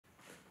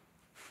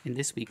In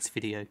this week's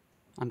video,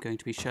 I'm going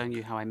to be showing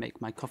you how I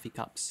make my coffee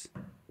cups,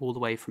 all the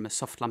way from a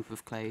soft lump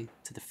of clay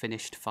to the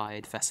finished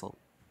fired vessel.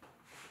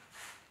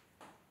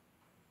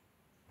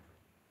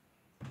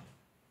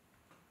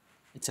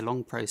 It's a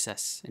long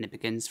process and it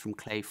begins from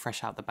clay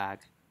fresh out the bag.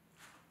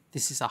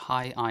 This is a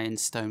high iron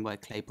stoneware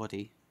clay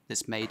body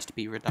that's made to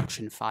be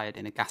reduction fired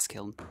in a gas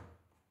kiln.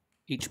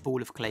 Each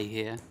ball of clay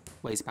here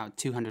weighs about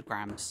 200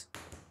 grams,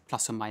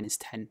 plus or minus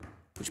 10,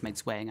 which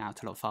makes weighing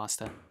out a lot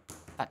faster.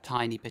 That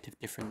tiny bit of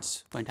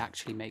difference won't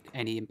actually make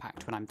any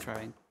impact when I'm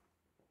throwing.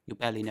 You'll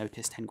barely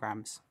notice 10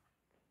 grams.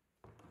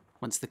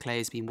 Once the clay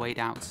has been weighed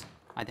out,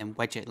 I then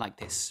wedge it like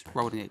this,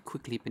 rolling it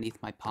quickly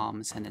beneath my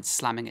palms and then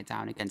slamming it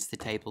down against the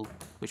table,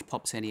 which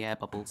pops any air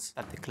bubbles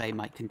that the clay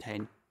might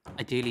contain.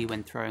 Ideally,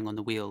 when throwing on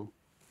the wheel,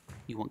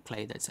 you want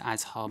clay that's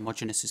as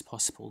homogeneous as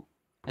possible,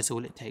 as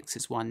all it takes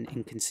is one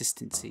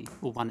inconsistency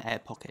or one air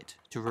pocket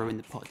to ruin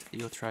the pot that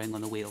you're throwing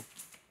on the wheel.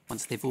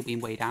 Once they've all been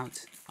weighed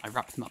out, I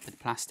wrap them up with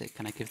plastic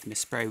and I give them a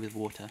spray with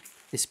water.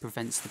 This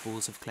prevents the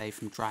balls of clay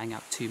from drying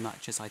out too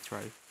much as I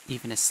throw.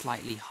 Even a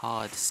slightly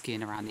hard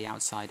skin around the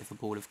outside of a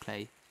ball of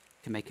clay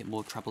can make it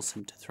more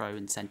troublesome to throw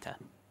and centre.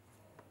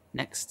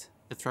 Next,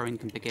 the throwing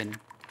can begin,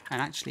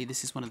 and actually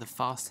this is one of the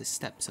fastest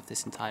steps of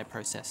this entire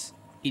process.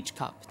 Each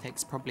cup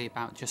takes probably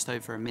about just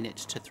over a minute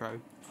to throw,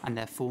 and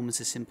their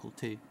forms are simple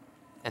too.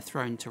 They're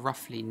thrown to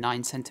roughly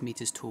 9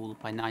 centimeters tall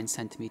by 9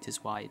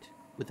 centimeters wide,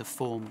 with a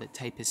form that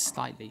tapers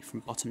slightly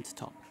from bottom to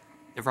top.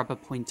 The rubber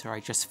pointer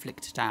I just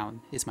flicked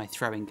down is my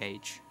throwing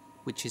gauge,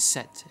 which is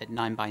set at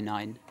 9 by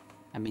 9,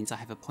 and means I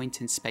have a point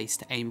in space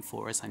to aim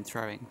for as I'm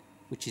throwing,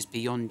 which is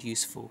beyond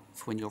useful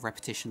for when you're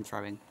repetition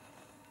throwing.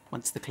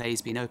 Once the clay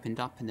has been opened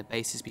up and the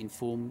base has been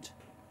formed,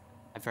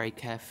 I very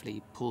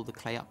carefully pull the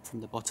clay up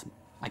from the bottom.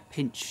 I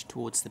pinch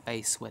towards the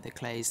base where the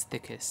clay is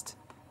thickest,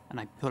 and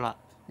I pull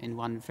up in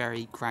one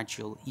very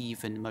gradual,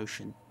 even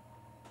motion.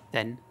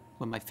 Then,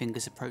 when my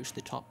fingers approach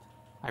the top,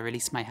 I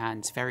release my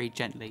hands very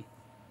gently,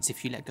 as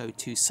if you let go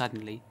too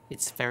suddenly,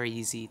 it's very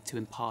easy to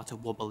impart a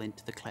wobble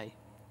into the clay.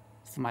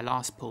 For my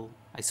last pull,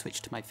 I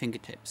switch to my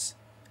fingertips,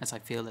 as I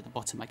feel at the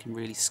bottom I can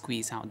really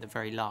squeeze out the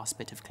very last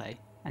bit of clay,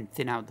 and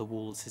thin out the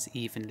walls as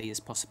evenly as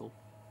possible.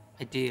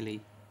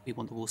 Ideally, we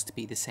want the walls to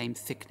be the same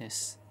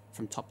thickness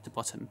from top to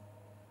bottom,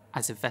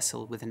 as a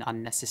vessel with an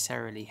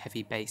unnecessarily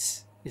heavy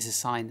base is a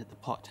sign that the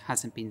pot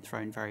hasn't been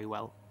thrown very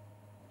well.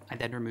 I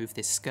then remove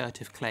this skirt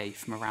of clay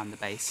from around the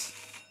base,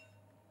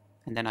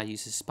 and then I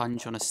use a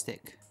sponge on a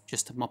stick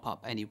just to mop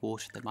up any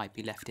water that might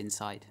be left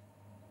inside.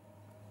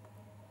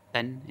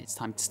 Then it's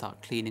time to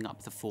start cleaning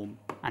up the form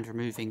and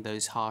removing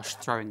those harsh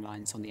throwing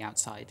lines on the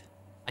outside.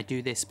 I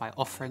do this by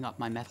offering up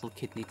my metal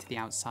kidney to the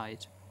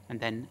outside, and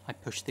then I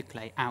push the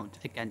clay out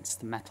against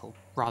the metal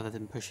rather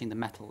than pushing the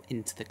metal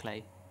into the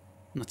clay.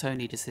 Not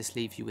only does this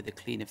leave you with a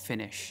cleaner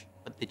finish,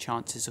 but the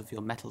chances of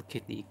your metal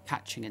kidney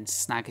catching and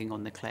snagging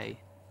on the clay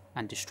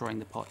and destroying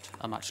the pot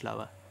are much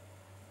lower.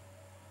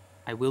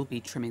 I will be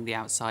trimming the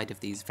outside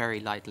of these very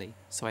lightly,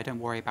 so I don't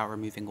worry about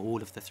removing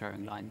all of the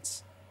throwing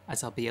lines,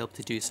 as I'll be able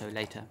to do so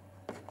later.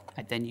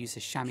 I then use a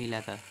chamois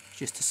leather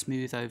just to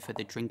smooth over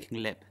the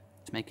drinking lip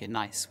to make it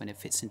nice when it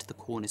fits into the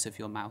corners of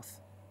your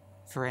mouth.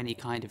 For any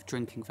kind of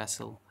drinking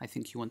vessel, I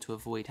think you want to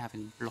avoid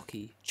having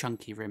blocky,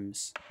 chunky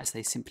rims, as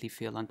they simply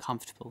feel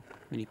uncomfortable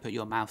when you put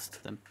your mouth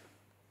to them.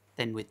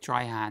 Then with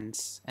dry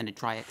hands and a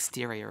dry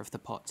exterior of the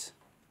pot,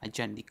 I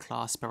gently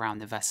clasp around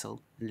the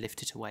vessel and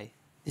lift it away.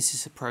 This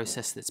is a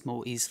process that's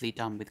more easily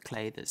done with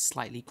clay that's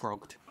slightly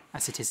grogged,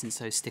 as it isn't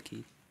so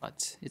sticky,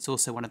 but it's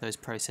also one of those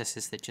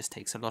processes that just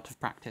takes a lot of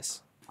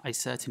practice. I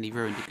certainly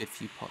ruined a good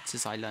few pots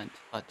as I learnt,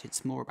 but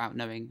it's more about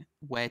knowing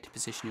where to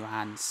position your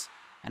hands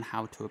and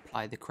how to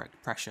apply the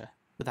correct pressure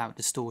without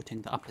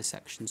distorting the upper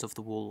sections of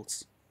the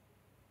walls.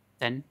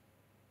 Then,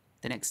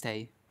 the next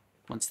day,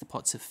 once the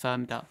pots have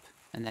firmed up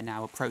and they're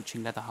now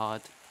approaching leather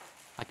hard,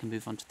 I can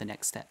move on to the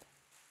next step.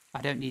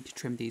 I don't need to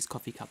trim these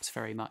coffee cups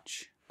very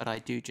much, but I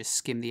do just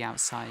skim the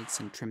outsides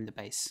and trim the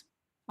base.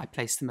 I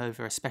place them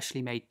over a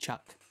specially made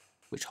chuck,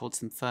 which holds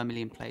them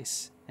firmly in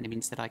place, and it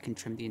means that I can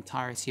trim the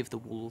entirety of the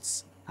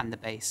walls and the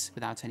base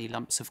without any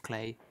lumps of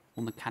clay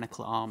or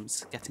mechanical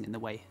arms getting in the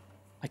way.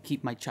 I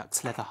keep my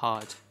chucks leather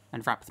hard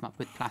and wrap them up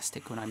with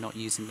plastic when I'm not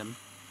using them,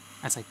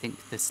 as I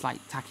think the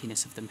slight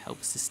tackiness of them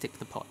helps to stick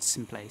the pots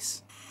in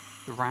place.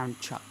 The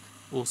round chuck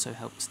also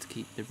helps to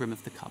keep the rim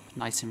of the cup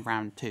nice and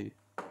round too,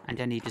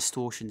 and any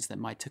distortions that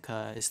might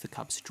occur as the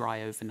cups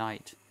dry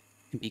overnight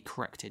can be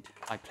corrected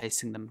by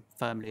placing them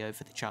firmly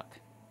over the chuck.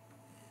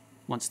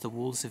 Once the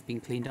walls have been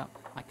cleaned up,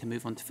 I can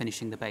move on to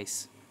finishing the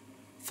base.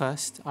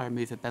 First, I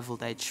remove a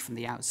beveled edge from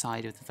the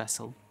outside of the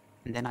vessel,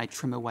 and then I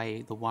trim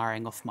away the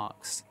wiring off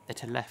marks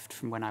that are left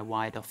from when I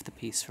wired off the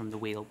piece from the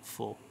wheel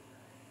before.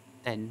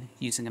 Then,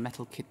 using a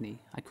metal kidney,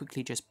 I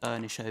quickly just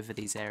burnish over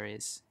these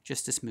areas,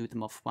 just to smooth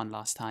them off one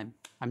last time.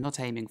 I'm not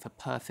aiming for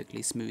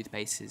perfectly smooth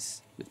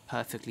bases with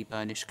perfectly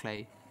burnished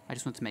clay, I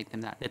just want to make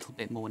them that little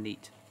bit more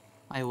neat.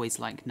 I always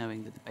like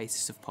knowing that the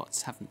bases of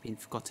pots haven't been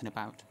forgotten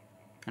about,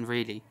 and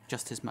really,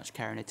 just as much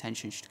care and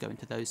attention should go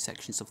into those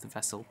sections of the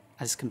vessel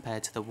as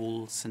compared to the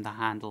walls and the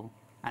handle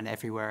and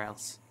everywhere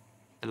else.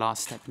 The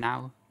last step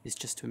now is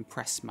just to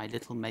impress my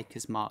little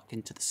maker's mark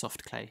into the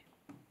soft clay.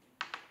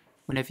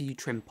 Whenever you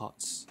trim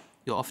pots,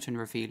 you're often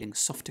revealing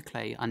softer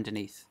clay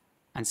underneath,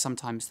 and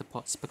sometimes the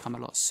pots become a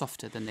lot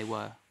softer than they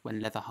were when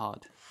leather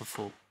hard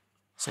before.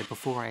 So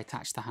before I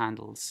attach the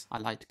handles, I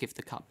like to give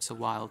the cups a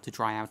while to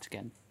dry out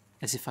again,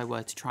 as if I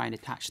were to try and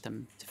attach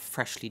them to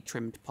freshly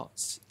trimmed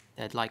pots,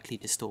 they'd likely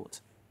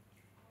distort.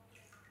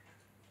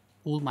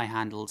 All my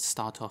handles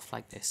start off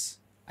like this.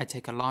 I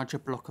take a larger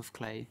block of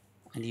clay,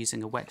 and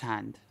using a wet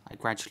hand, I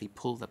gradually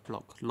pull the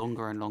block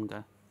longer and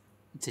longer.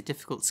 It's a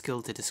difficult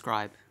skill to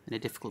describe, and a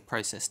difficult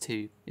process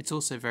too. It's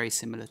also very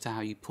similar to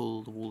how you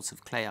pull the walls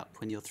of clay up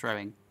when you're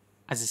throwing,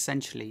 as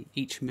essentially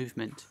each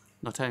movement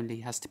not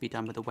only has to be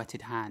done with a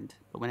wetted hand,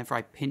 but whenever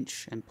I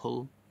pinch and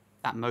pull,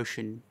 that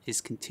motion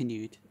is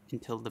continued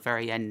until the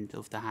very end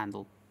of the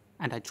handle.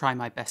 And I try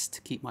my best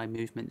to keep my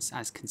movements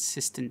as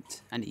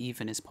consistent and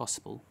even as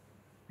possible.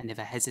 I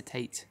never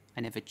hesitate,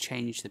 I never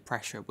change the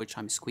pressure at which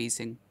I'm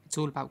squeezing. It's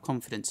all about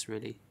confidence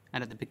really,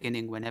 and at the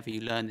beginning whenever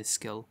you learn this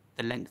skill,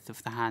 the length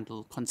of the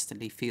handle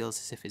constantly feels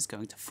as if it's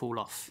going to fall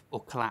off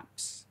or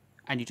collapse,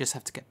 and you just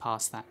have to get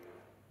past that.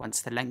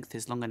 Once the length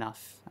is long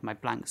enough and my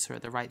blanks are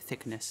at the right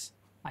thickness,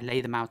 I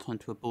lay them out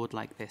onto a board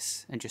like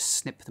this and just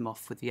snip them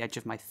off with the edge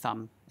of my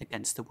thumb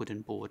against the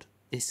wooden board.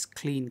 This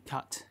clean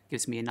cut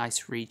gives me a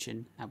nice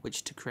region at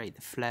which to create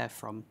the flare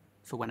from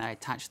for when I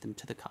attach them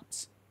to the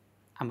cups.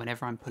 And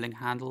whenever I'm pulling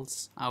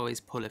handles, I always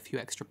pull a few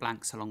extra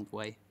blanks along the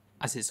way,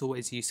 as it's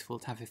always useful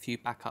to have a few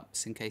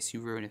backups in case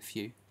you ruin a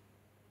few.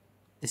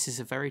 This is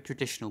a very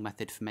traditional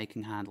method for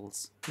making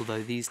handles,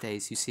 although these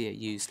days you see it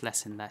used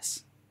less and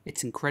less.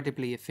 It's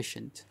incredibly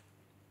efficient,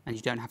 and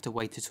you don't have to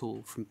wait at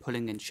all from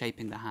pulling and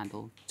shaping the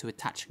handle to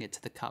attaching it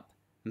to the cup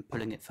and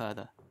pulling it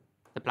further.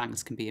 The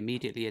blanks can be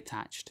immediately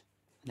attached,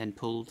 and then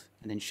pulled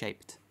and then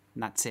shaped,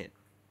 and that's it.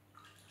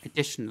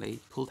 Additionally,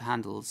 pulled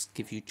handles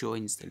give you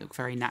joins that look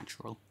very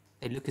natural.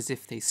 They look as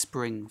if they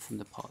spring from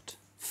the pot,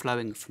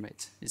 flowing from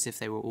it as if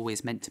they were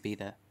always meant to be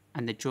there,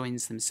 and the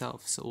joins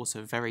themselves are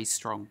also very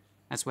strong,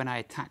 as when I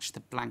attach the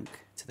blank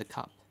to the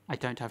cup, I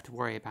don't have to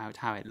worry about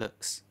how it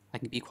looks. I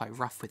can be quite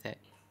rough with it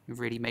and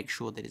really make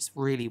sure that it's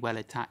really well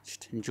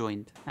attached and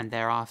joined, and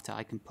thereafter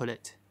I can pull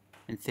it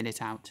and thin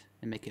it out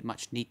and make it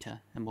much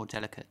neater and more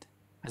delicate,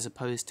 as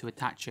opposed to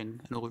attaching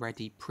an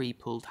already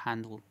pre-pulled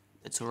handle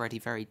that's already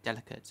very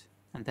delicate,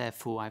 and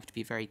therefore I have to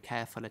be very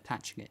careful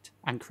attaching it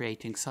and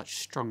creating such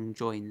strong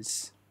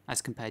joins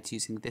as compared to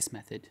using this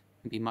method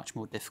can be much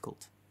more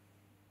difficult.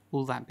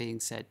 All that being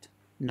said,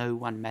 no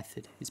one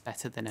method is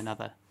better than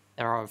another.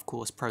 There are of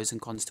course pros and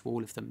cons to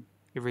all of them.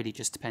 It really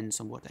just depends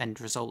on what end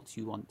result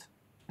you want.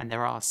 And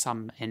there are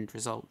some end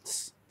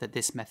results that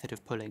this method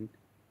of pulling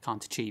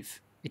can't achieve.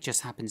 It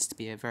just happens to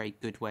be a very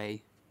good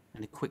way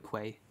and a quick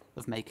way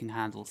of making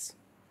handles.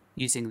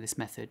 Using this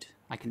method,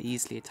 I can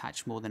easily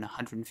attach more than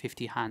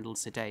 150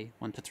 handles a day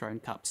onto thrown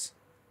cups.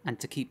 And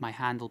to keep my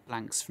handle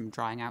blanks from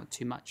drying out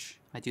too much,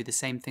 I do the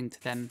same thing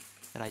to them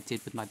that I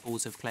did with my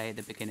balls of clay at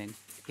the beginning.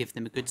 Give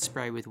them a good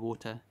spray with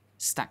water,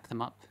 stack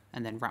them up,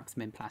 and then wrap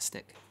them in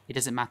plastic. It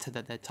doesn't matter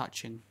that they're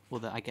touching or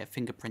that I get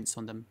fingerprints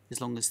on them,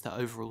 as long as the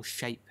overall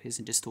shape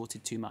isn't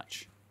distorted too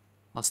much.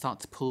 I'll start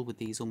to pull with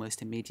these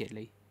almost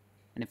immediately,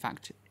 and in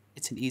fact,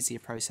 it's an easier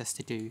process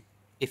to do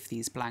if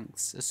these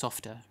blanks are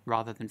softer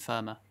rather than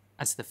firmer,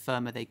 as the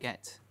firmer they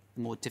get,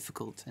 the more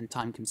difficult and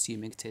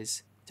time-consuming it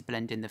is to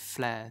blend in the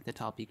flare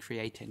that I'll be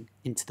creating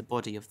into the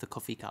body of the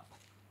coffee cup.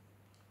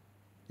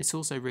 This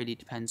also really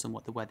depends on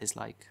what the weather's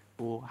like,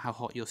 or how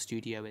hot your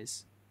studio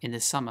is. In the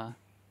summer,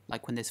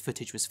 like when this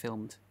footage was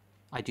filmed,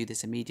 I do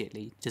this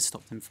immediately to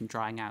stop them from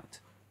drying out.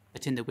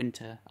 But in the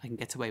winter, I can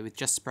get away with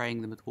just spraying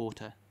them with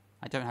water.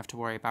 I don't have to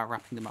worry about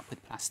wrapping them up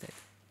with plastic.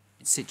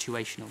 It's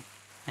situational,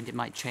 and it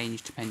might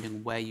change depending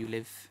on where you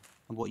live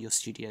and what your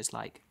studio's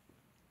like.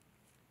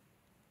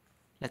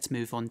 Let's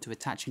move on to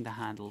attaching the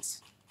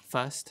handles.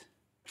 First,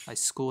 I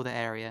score the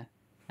area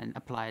and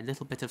apply a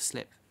little bit of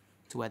slip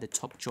to where the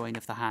top join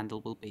of the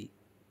handle will be.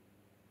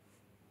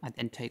 I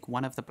then take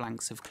one of the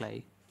blanks of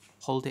clay,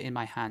 hold it in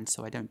my hand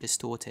so I don't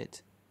distort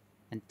it,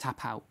 and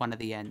tap out one of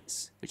the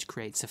ends, which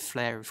creates a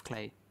flare of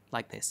clay,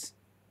 like this.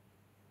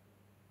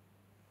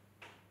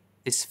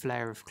 This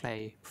flare of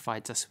clay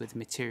provides us with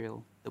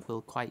material that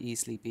will quite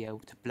easily be able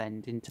to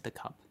blend into the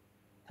cup,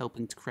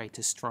 helping to create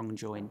a strong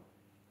join.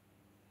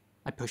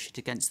 I push it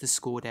against the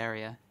scored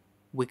area,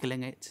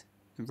 wiggling it,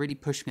 and really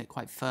pushing it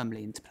quite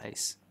firmly into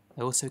place.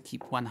 I also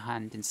keep one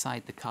hand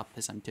inside the cup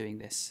as I'm doing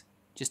this,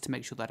 just to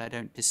make sure that I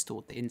don't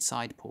distort the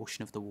inside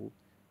portion of the wall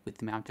with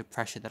the amount of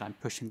pressure that I'm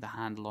pushing the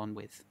handle on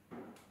with.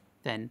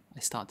 Then I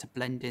start to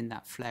blend in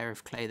that flare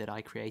of clay that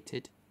I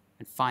created,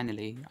 and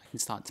finally I can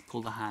start to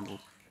pull the handle.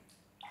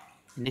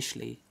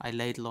 Initially, I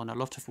ladle on a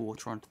lot of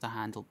water onto the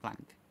handle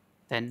blank.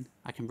 Then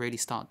I can really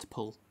start to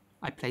pull.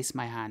 I place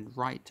my hand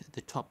right at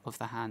the top of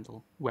the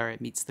handle where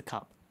it meets the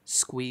cup,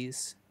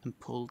 squeeze and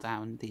pull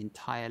down the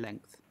entire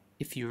length.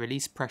 If you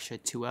release pressure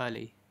too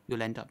early,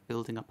 you'll end up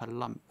building up a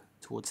lump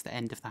towards the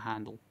end of the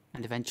handle,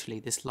 and eventually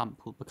this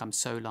lump will become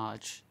so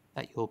large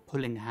that your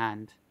pulling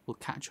hand will will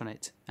catch on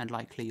it and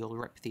likely you'll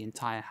rip the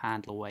entire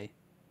handle away.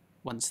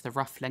 Once the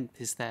rough length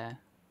is there,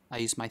 I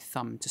use my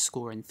thumb to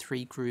score in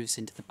 3 grooves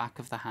into the back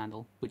of the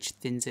handle, which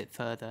thins it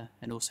further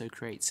and also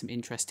creates some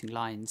interesting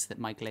lines that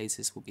my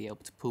glazers will be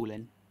able to pull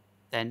in.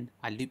 Then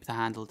I loop the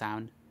handle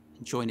down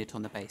and join it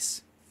on the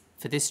base.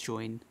 For this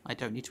join, I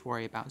don't need to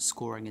worry about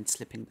scoring and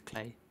slipping the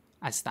clay,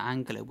 as the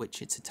angle at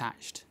which it's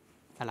attached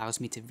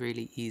allows me to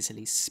really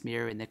easily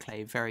smear in the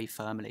clay very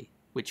firmly,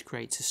 which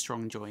creates a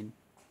strong join.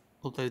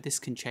 Although this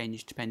can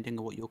change depending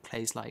on what your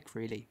clay's like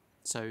really,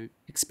 so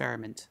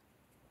experiment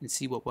and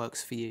see what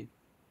works for you.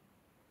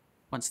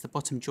 Once the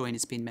bottom join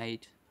has been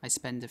made, I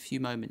spend a few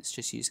moments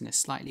just using a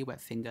slightly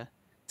wet finger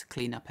to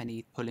clean up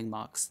any pulling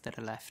marks that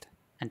are left,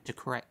 and to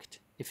correct,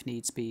 if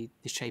needs be,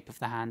 the shape of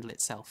the handle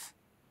itself.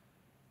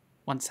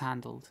 Once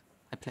handled,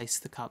 I place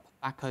the cup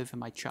back over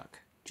my chuck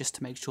just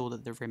to make sure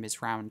that the rim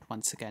is round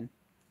once again,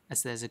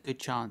 as there's a good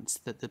chance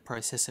that the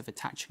process of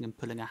attaching and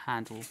pulling a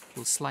handle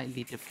will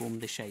slightly deform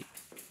the shape.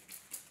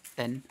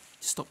 Then,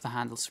 to stop the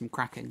handles from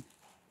cracking,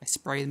 I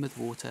spray them with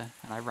water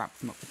and I wrap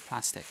them up with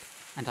plastic,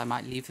 and I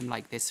might leave them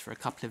like this for a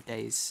couple of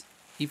days,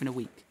 even a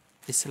week.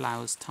 This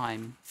allows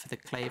time for the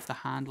clay of the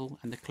handle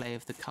and the clay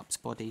of the cup's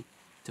body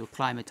to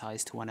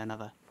acclimatise to one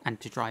another, and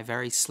to dry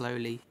very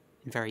slowly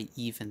and very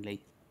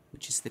evenly,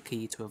 which is the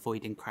key to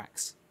avoiding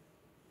cracks.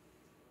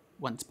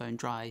 Once bone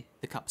dry,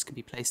 the cups can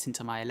be placed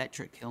into my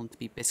electric kiln to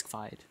be bisque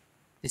fired.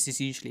 This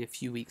is usually a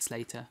few weeks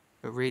later,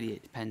 but really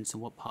it depends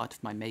on what part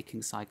of my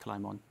making cycle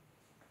I'm on.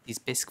 These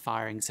bisque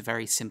firings are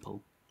very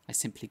simple. I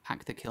simply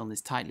pack the kiln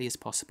as tightly as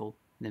possible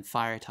and then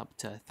fire it up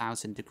to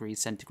 1000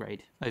 degrees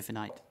centigrade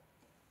overnight.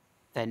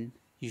 Then,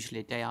 usually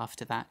a day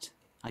after that,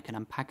 I can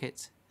unpack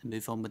it and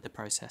move on with the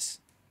process.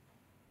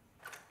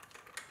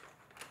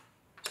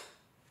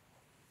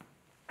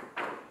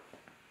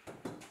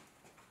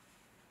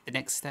 The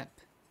next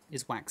step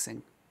is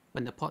waxing.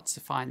 When the pots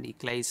are finally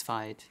glaze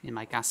fired in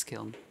my gas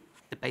kiln,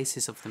 the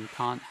bases of them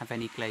can't have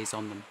any glaze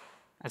on them,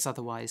 as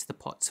otherwise the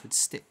pots would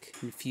stick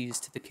and fuse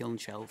to the kiln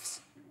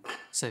shelves.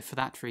 So for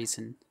that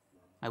reason,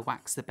 I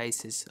wax the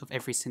bases of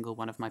every single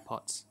one of my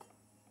pots.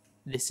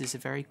 This is a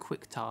very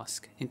quick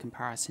task in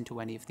comparison to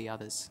any of the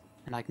others,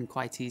 and I can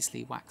quite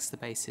easily wax the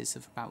bases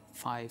of about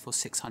 500 or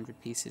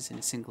 600 pieces in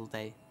a single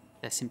day.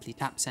 They're simply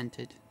tap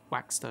centered,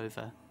 waxed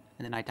over,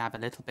 and then I dab a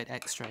little bit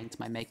extra into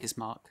my maker's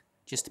mark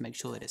just to make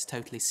sure that it's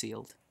totally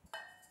sealed.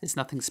 There's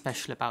nothing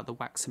special about the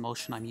wax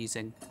emulsion I'm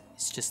using,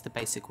 it's just the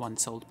basic one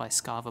sold by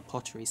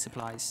Pottery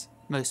supplies.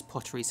 Most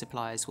pottery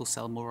suppliers will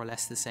sell more or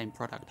less the same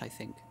product, I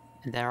think,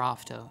 and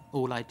thereafter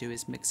all I do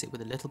is mix it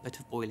with a little bit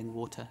of boiling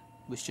water,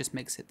 which just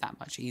makes it that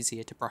much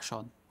easier to brush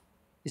on.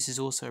 This is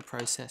also a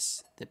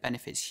process that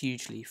benefits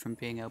hugely from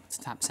being able to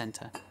tap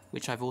center,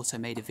 which I've also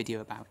made a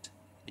video about,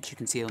 which you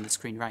can see on the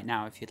screen right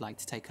now if you'd like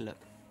to take a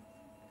look.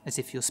 As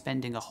if you're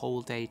spending a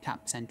whole day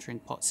tap centering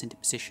pots into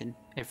position,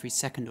 every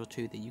second or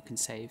two that you can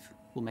save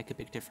will make a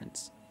big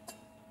difference.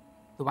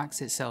 The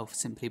wax itself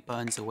simply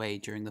burns away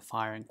during the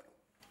firing,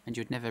 and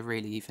you'd never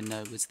really even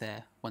know it was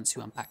there once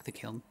you unpack the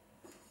kiln,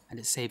 and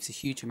it saves a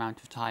huge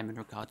amount of time in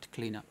regard to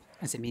cleanup,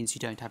 as it means you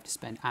don't have to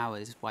spend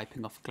hours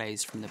wiping off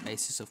glaze from the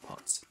bases of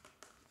pots.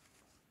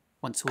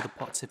 Once all the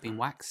pots have been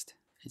waxed,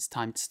 it's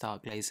time to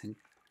start glazing.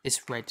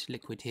 This red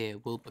liquid here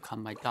will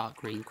become my dark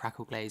green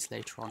crackle glaze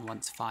later on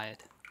once fired.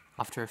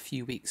 After a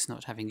few weeks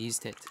not having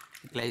used it,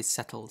 the glaze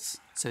settles,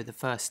 so the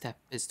first step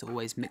is to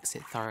always mix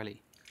it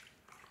thoroughly.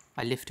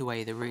 I lift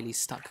away the really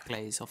stuck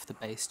glaze off the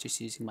base just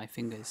using my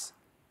fingers,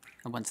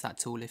 and once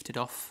that's all lifted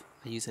off,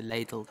 I use a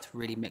ladle to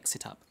really mix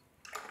it up.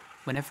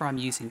 Whenever I'm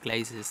using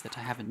glazes that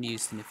I haven't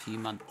used in a few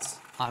months,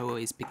 I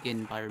always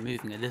begin by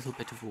removing a little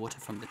bit of water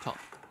from the top,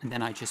 and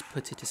then I just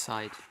put it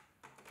aside.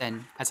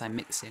 Then, as I'm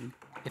mixing,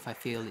 if I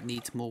feel it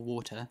needs more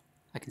water,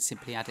 I can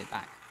simply add it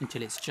back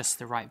until it's just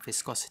the right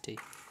viscosity.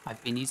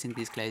 I've been using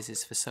these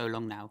glazes for so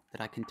long now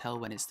that I can tell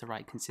when it's the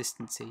right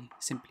consistency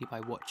simply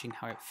by watching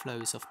how it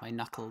flows off my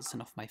knuckles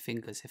and off my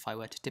fingers if I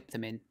were to dip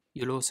them in.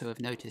 You'll also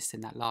have noticed in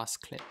that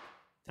last clip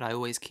that I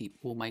always keep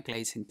all my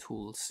glazing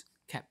tools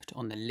kept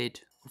on the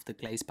lid of the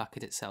glaze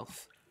bucket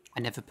itself. I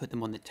never put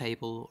them on the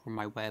table or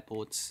my wear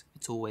boards,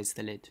 it's always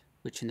the lid,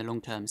 which in the long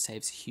term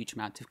saves a huge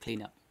amount of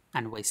cleanup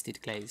and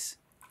wasted glaze.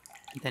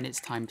 And then it's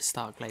time to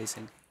start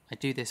glazing. I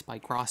do this by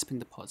grasping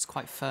the pots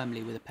quite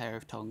firmly with a pair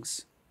of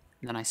tongs,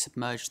 and then I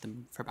submerge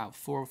them for about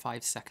 4 or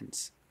 5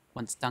 seconds.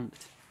 Once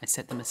dunked, I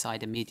set them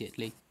aside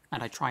immediately,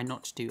 and I try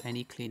not to do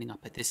any cleaning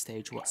up at this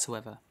stage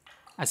whatsoever,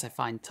 as I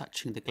find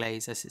touching the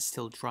glaze as it's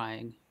still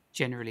drying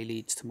generally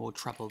leads to more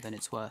trouble than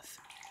it's worth,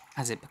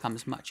 as it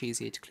becomes much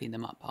easier to clean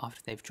them up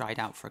after they've dried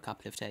out for a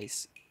couple of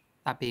days.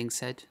 That being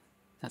said,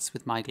 that's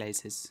with my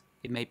glazes.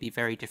 It may be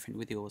very different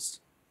with yours.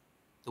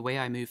 The way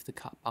I move the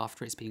cup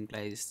after it's been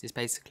glazed is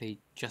basically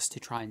just to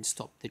try and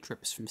stop the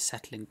drips from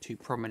settling too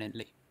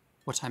prominently.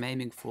 What I'm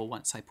aiming for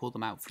once I pull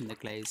them out from the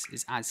glaze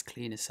is as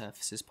clean a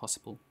surface as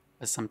possible,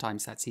 as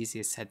sometimes that's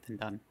easier said than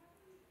done.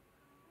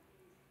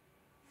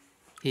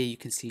 Here you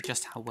can see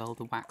just how well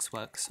the wax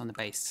works on the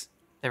base.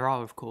 There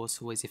are of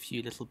course always a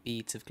few little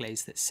beads of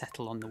glaze that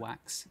settle on the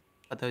wax,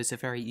 but those are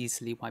very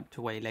easily wiped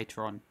away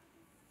later on.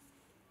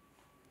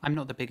 I'm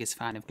not the biggest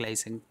fan of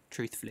glazing,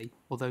 truthfully,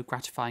 although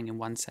gratifying in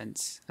one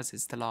sense, as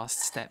it's the last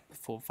step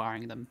before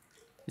firing them.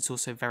 It's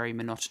also very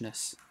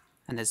monotonous,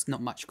 and there's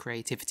not much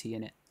creativity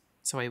in it,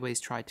 so I always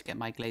try to get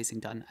my glazing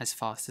done as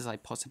fast as I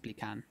possibly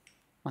can.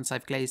 Once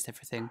I've glazed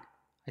everything,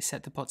 I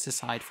set the pots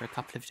aside for a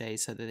couple of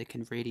days so that they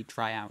can really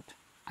dry out.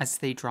 As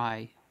they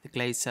dry, the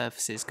glazed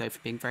surfaces go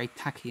from being very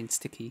tacky and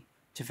sticky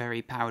to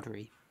very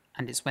powdery,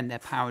 and it's when they're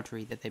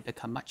powdery that they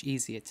become much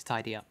easier to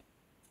tidy up.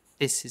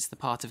 This is the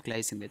part of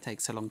glazing that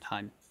takes a long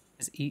time,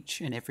 as each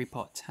and every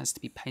pot has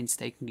to be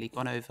painstakingly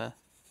gone over,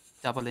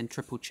 double and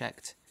triple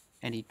checked,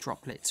 any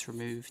droplets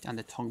removed and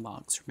the tongue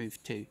marks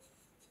removed too.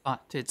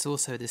 But it's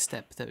also the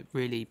step that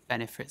really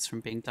benefits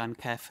from being done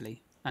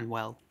carefully and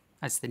well,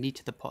 as the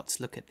neater the pots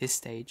look at this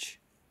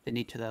stage, the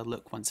neater they'll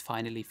look once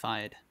finally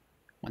fired.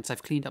 Once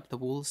I've cleaned up the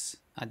walls,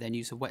 I then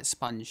use a wet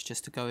sponge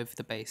just to go over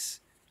the base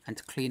and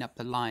to clean up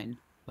the line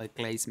where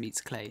glaze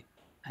meets clay,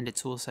 and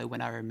it's also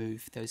when I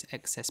remove those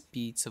excess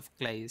beads of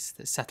glaze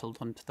that settled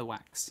onto the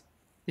wax.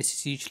 This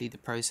is usually the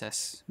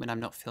process when I'm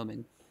not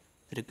filming,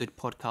 that a good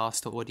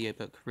podcast or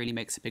audiobook really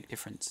makes a big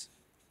difference.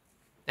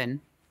 Then,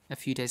 a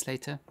few days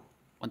later,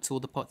 once all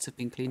the pots have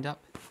been cleaned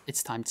up,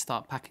 it's time to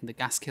start packing the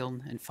gas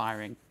kiln and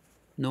firing.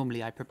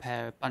 Normally I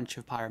prepare a bunch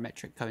of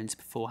pyrometric cones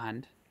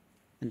beforehand,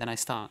 and then I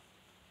start.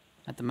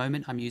 At the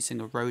moment I'm using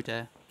a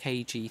Roda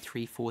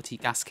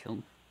KG340 gas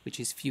kiln,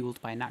 which is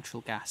fueled by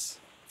natural gas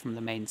from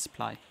the main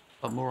supply,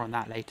 but more on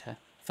that later.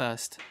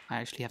 First, I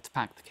actually have to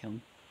pack the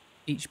kiln.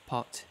 Each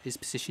pot is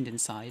positioned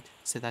inside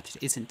so that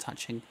it isn't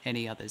touching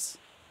any others.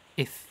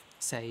 If,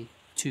 say,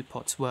 2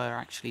 pots were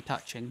actually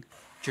touching,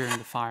 during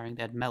the firing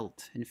they'd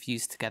melt and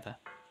fuse together.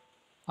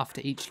 After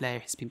each layer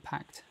has been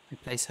packed, I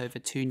place over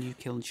 2 new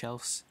kiln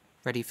shelves,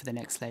 ready for the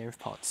next layer of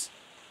pots.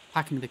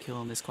 Packing the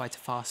kiln is quite a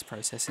fast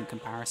process in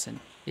comparison.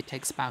 It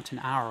takes about an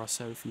hour or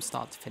so from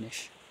start to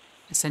finish.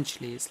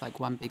 Essentially, it's like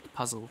one big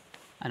puzzle,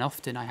 and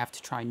often I have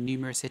to try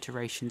numerous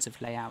iterations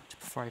of layout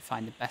before I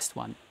find the best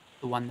one,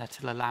 the one that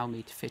will allow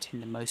me to fit in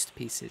the most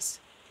pieces.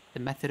 The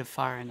method of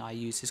firing I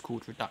use is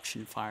called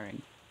reduction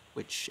firing,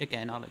 which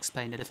again I'll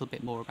explain a little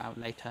bit more about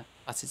later,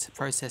 but it's a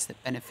process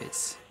that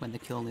benefits when the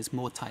kiln is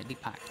more tightly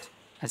packed,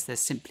 as there's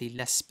simply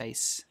less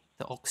space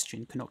that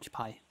oxygen can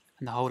occupy.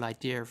 And the whole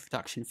idea of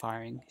reduction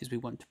firing is we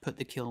want to put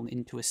the kiln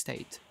into a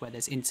state where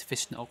there's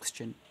insufficient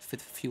oxygen for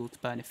the fuel to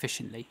burn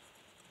efficiently.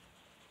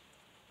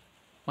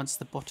 Once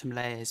the bottom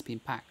layer has been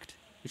packed,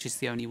 which is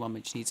the only one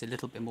which needs a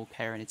little bit more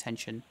care and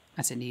attention,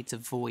 as it needs a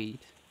void,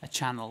 a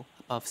channel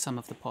above some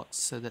of the pots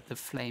so that the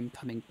flame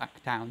coming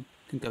back down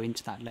can go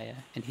into that layer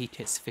and heat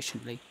it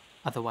sufficiently.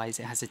 Otherwise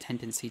it has a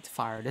tendency to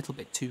fire a little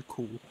bit too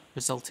cool,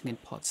 resulting in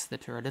pots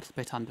that are a little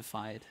bit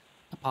underfired.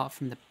 Apart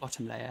from the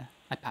bottom layer,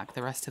 I pack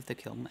the rest of the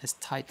kiln as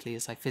tightly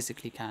as I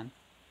physically can,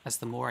 as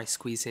the more I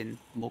squeeze in,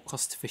 the more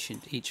cost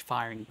efficient each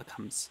firing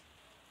becomes.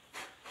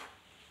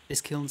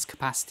 This kiln's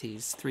capacity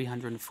is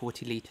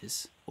 340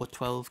 litres, or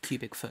 12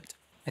 cubic foot.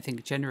 I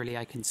think generally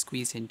I can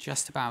squeeze in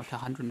just about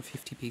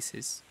 150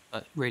 pieces,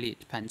 but really it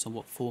depends on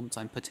what forms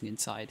I'm putting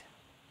inside.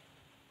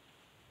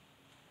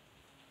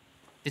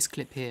 This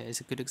clip here is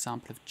a good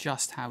example of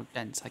just how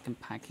dense I can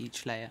pack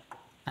each layer,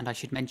 and I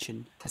should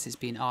mention, as it's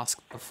been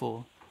asked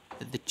before,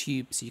 that the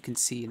tubes you can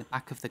see in the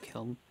back of the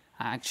kiln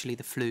are actually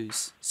the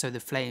flues, so the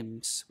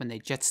flames, when they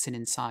jettison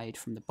inside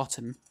from the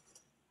bottom,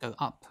 go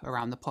up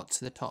around the pot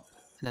to the top,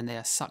 and then they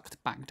are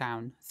sucked back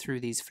down through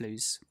these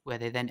flues, where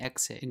they then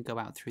exit and go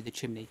out through the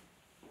chimney.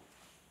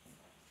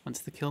 Once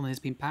the kiln has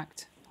been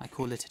packed, I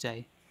call it a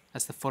day,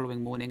 as the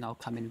following morning I'll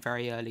come in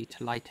very early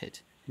to light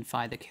it and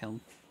fire the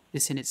kiln.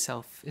 This in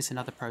itself is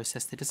another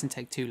process that doesn't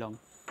take too long.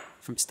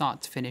 From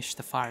start to finish,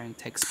 the firing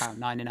takes about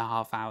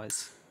 9.5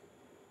 hours.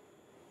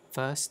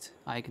 First,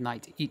 I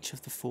ignite each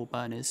of the 4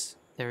 burners.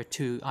 There are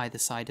 2 either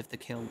side of the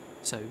kiln,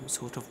 so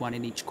sort of 1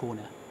 in each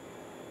corner.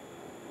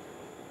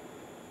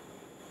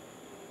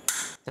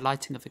 The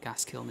lighting of a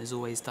gas kiln is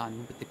always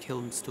done with the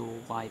kiln's door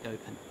wide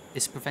open.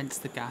 This prevents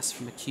the gas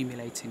from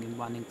accumulating in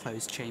one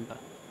enclosed chamber,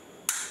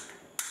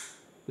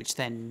 which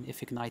then,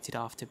 if ignited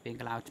after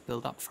being allowed to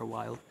build up for a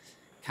while,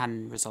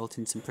 can result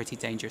in some pretty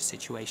dangerous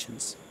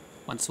situations.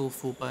 Once all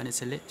 4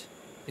 burners are lit,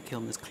 the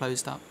kiln is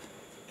closed up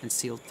and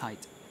sealed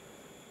tight.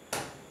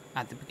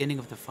 At the beginning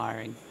of the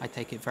firing, I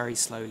take it very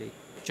slowly,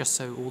 just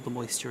so all the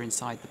moisture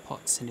inside the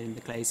pots and in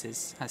the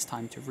glazes has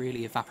time to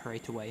really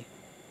evaporate away.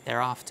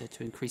 Thereafter,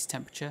 to increase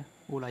temperature,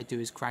 all I do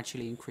is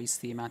gradually increase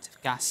the amount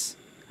of gas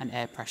and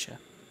air pressure.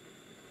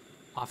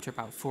 After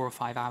about 4 or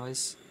 5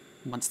 hours,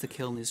 once the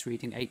kiln is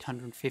reading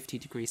 850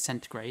 degrees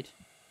centigrade,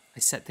 I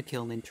set the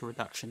kiln into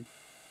reduction.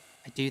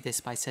 I do this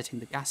by setting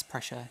the gas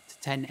pressure to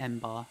 10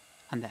 mbar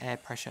and the air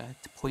pressure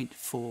to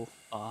 0.4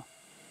 bar.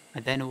 I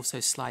then also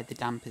slide the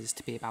dampers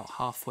to be about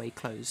halfway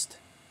closed.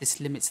 This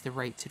limits the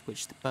rate at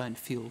which the burnt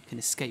fuel can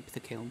escape the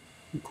kiln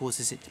and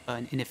causes it to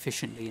burn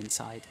inefficiently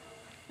inside.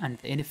 And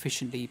the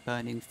inefficiently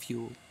burning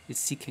fuel is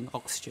seeking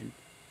oxygen.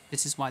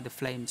 This is why the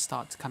flames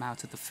start to come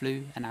out of the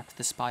flue and out of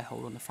the spy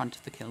hole on the front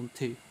of the kiln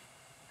too.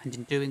 and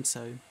in doing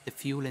so, the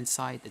fuel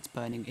inside that's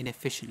burning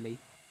inefficiently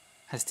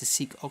has to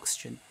seek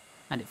oxygen,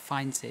 and it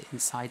finds it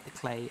inside the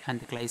clay and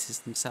the glazes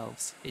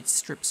themselves. It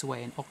strips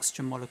away an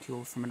oxygen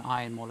molecule from an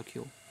iron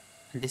molecule,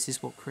 and this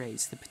is what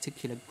creates the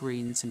particular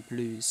greens and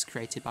blues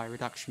created by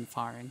reduction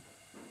firing,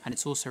 and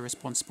it's also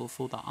responsible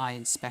for the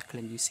iron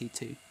speckling you see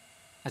too.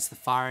 As the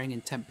firing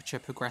and temperature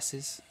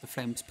progresses, the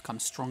flames become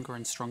stronger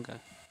and stronger.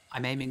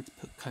 I'm aiming to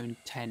put cone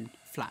 10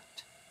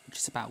 flat, which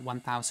is about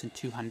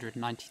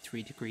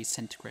 1293 degrees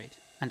centigrade,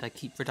 and I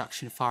keep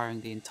reduction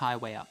firing the entire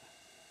way up.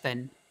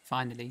 Then,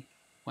 finally,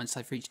 once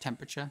I've reached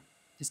temperature,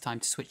 it's time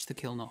to switch the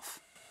kiln off,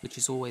 which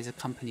is always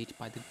accompanied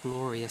by the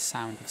glorious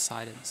sound of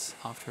silence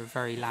after a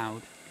very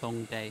loud,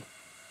 long day.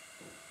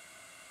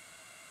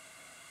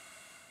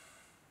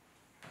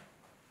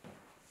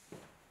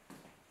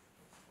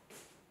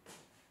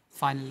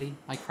 Finally,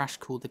 I crash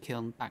cool the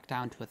kiln back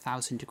down to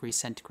 1000 degrees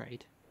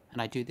centigrade,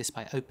 and I do this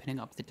by opening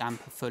up the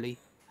damper fully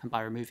and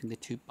by removing the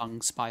 2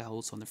 bung spy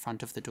holes on the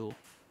front of the door.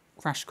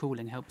 Crash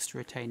cooling helps to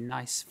retain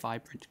nice,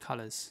 vibrant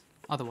colours.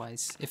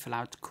 Otherwise, if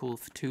allowed to cool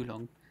for too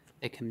long,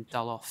 they can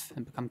dull off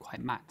and become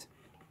quite matte.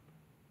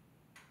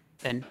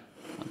 Then,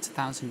 once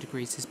 1000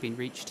 degrees has been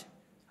reached,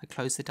 I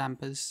close the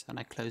dampers and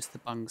I close the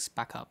bungs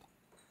back up.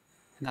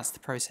 And that's the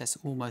process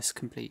almost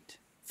complete.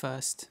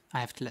 First, I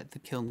have to let the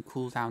kiln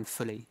cool down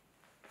fully,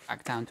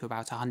 back down to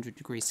about 100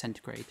 degrees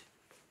centigrade,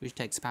 which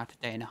takes about a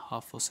day and a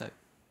half or so.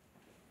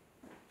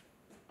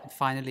 And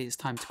finally it's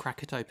time to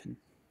crack it open,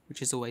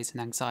 which is always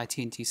an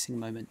anxiety-inducing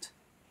moment.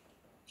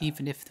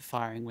 Even if the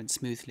firing went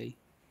smoothly,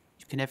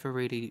 you can never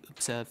really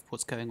observe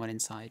what's going on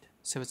inside,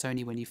 so it's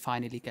only when you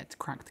finally get to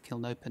crack the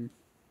kiln open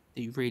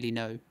that you really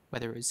know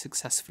whether it was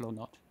successful or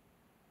not.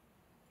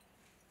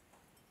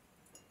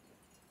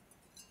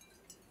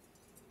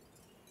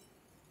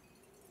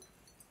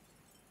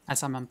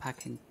 As I'm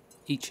unpacking,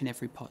 each and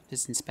every pot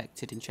is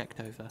inspected and checked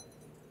over.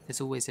 There's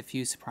always a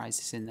few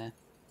surprises in there,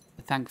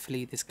 but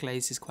thankfully this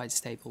glaze is quite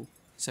stable,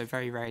 so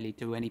very rarely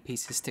do any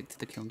pieces stick to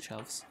the kiln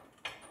shelves.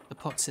 The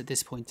pots at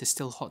this point are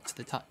still hot to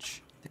the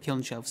touch, the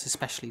kiln shelves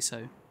especially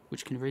so,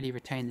 which can really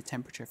retain the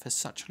temperature for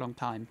such a long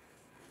time,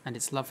 and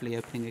it's lovely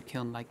opening a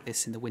kiln like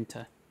this in the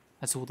winter,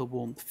 as all the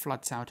warmth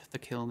floods out of the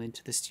kiln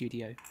into the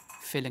studio,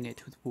 filling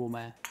it with warm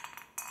air.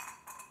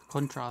 The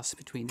contrast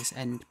between this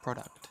end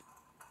product,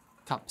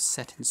 cups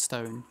set in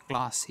stone,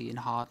 glassy and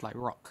hard like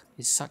rock,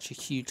 is such a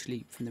huge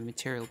leap from the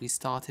material we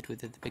started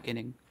with at the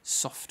beginning,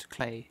 soft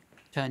clay,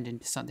 turned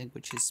into something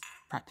which is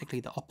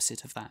practically the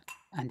opposite of that.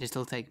 And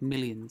it'll take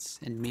millions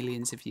and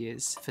millions of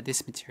years for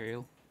this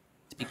material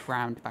to be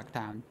ground back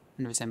down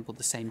and resemble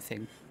the same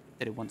thing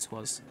that it once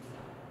was.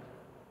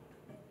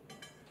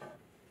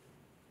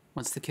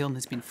 Once the kiln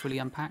has been fully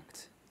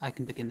unpacked, I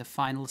can begin the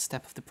final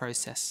step of the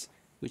process,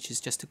 which is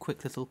just a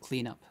quick little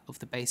cleanup of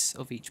the base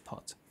of each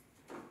pot.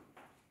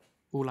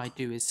 All I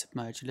do is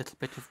submerge a little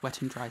bit of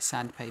wet and dry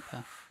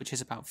sandpaper, which is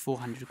about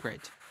 400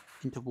 grit,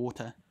 into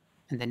water,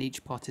 and then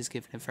each pot is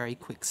given a very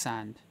quick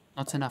sand,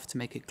 not enough to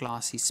make it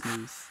glassy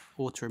smooth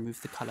or to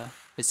remove the colour,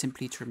 but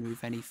simply to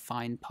remove any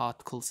fine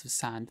particles of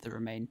sand that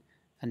remain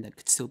and that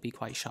could still be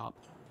quite sharp.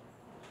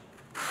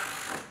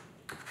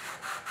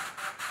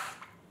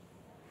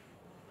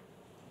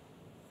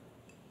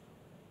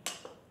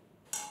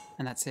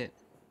 And that's it,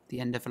 the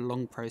end of a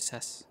long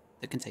process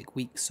that can take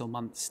weeks or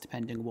months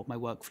depending on what my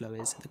workflow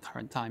is at the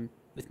current time.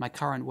 With my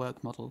current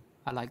work model,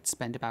 I like to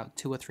spend about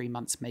 2 or 3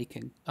 months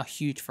making a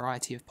huge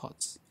variety of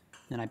pots.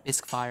 Then I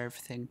bisque fire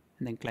everything,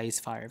 and then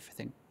glaze fire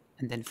everything,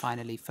 and then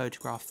finally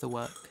photograph the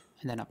work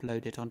and then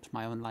upload it onto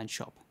my online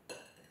shop.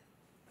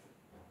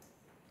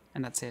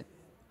 And that's it.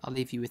 I'll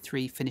leave you with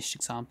 3 finished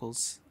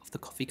examples of the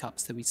coffee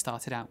cups that we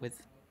started out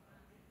with.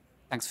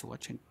 Thanks for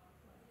watching.